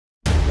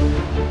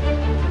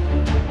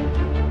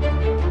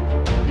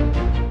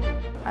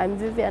I'm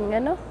Vivian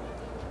Ngeno.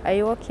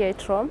 I work here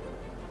at ROM,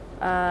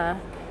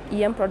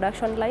 EM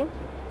production line.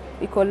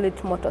 We call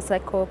it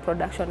motorcycle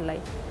production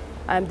line.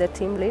 I'm the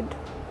team lead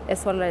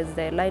as well as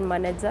the line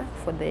manager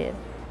for the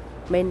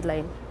main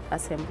line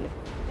assembly.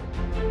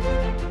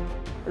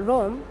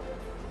 ROM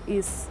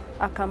is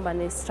a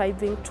company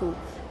striving to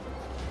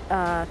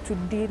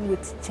deal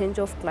with change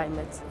of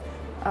climate.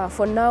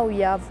 For now, we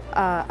have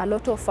a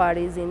lot of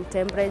varies in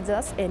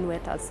temperatures and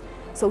weathers.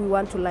 So we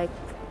want to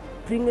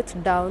bring it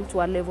down to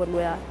a level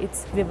where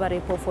it's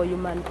favorable for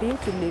human beings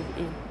to live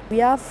in. We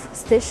have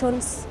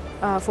stations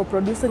for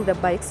producing the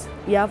bikes.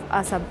 We have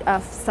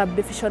a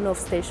subdivision of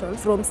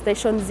stations from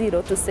station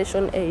 0 to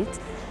station 8.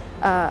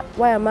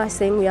 Why am I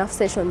saying we have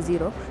station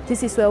 0?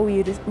 This is where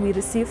we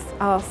receive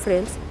our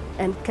frames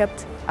and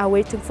kept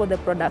waiting for the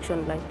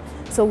production line.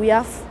 So we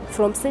have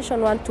from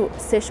station 1 to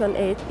station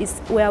 8 is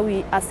where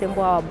we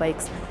assemble our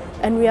bikes.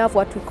 And we have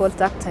what we call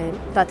takt time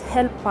that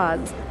help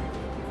us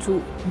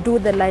to do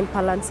the line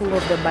balancing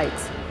of the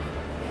bikes.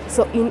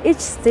 So in each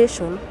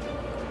station,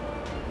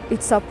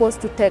 it's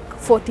supposed to take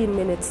 14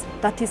 minutes.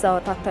 That is our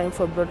takt time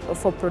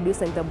for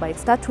producing the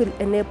bikes. That will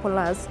enable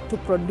us to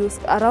produce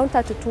around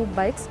 32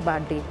 bikes per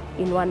day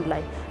in one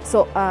line.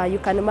 So you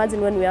can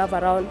imagine when we have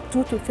around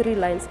 2 to 3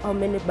 lines, how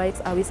many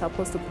bikes are we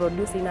supposed to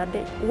produce in a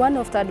day? One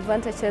of the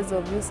advantages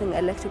of using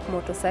electric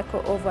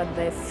motorcycle over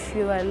the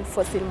fuel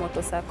fossil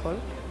motorcycle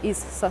is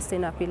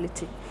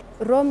sustainability.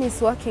 ROM is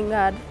working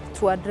hard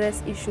to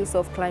address issues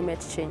of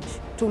climate change,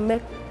 to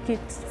make it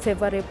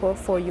favorable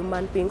for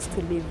human beings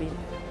to live in.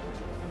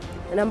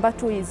 Number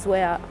 2 is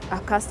where a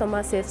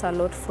customer saves a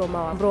lot from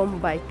our ROM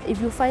bike.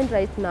 If you find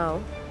right now,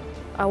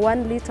 a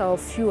 1 liter of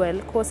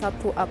fuel costs up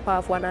to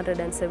above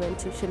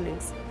 170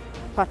 shillings.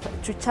 But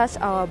to charge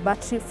our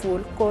battery full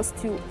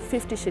costs you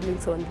 50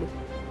 shillings only,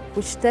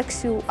 which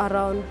takes you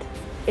around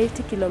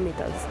 80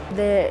 kilometers.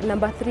 The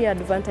number 3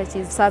 advantage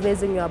is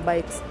servicing your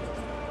bikes.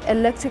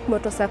 Electric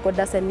motorcycle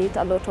doesn't need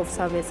a lot of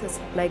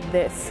services like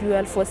the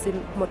fuel fossil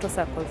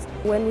motorcycles.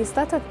 When we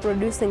started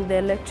producing the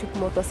electric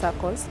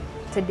motorcycles,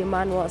 the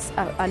demand was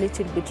a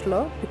little bit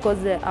low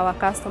because our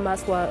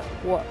customers were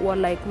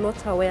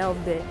not aware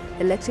of the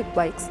electric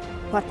bikes.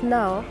 But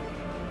now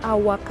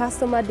our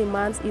customer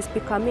demands is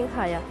becoming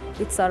higher.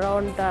 It's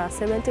around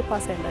 70%,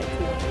 I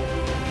think.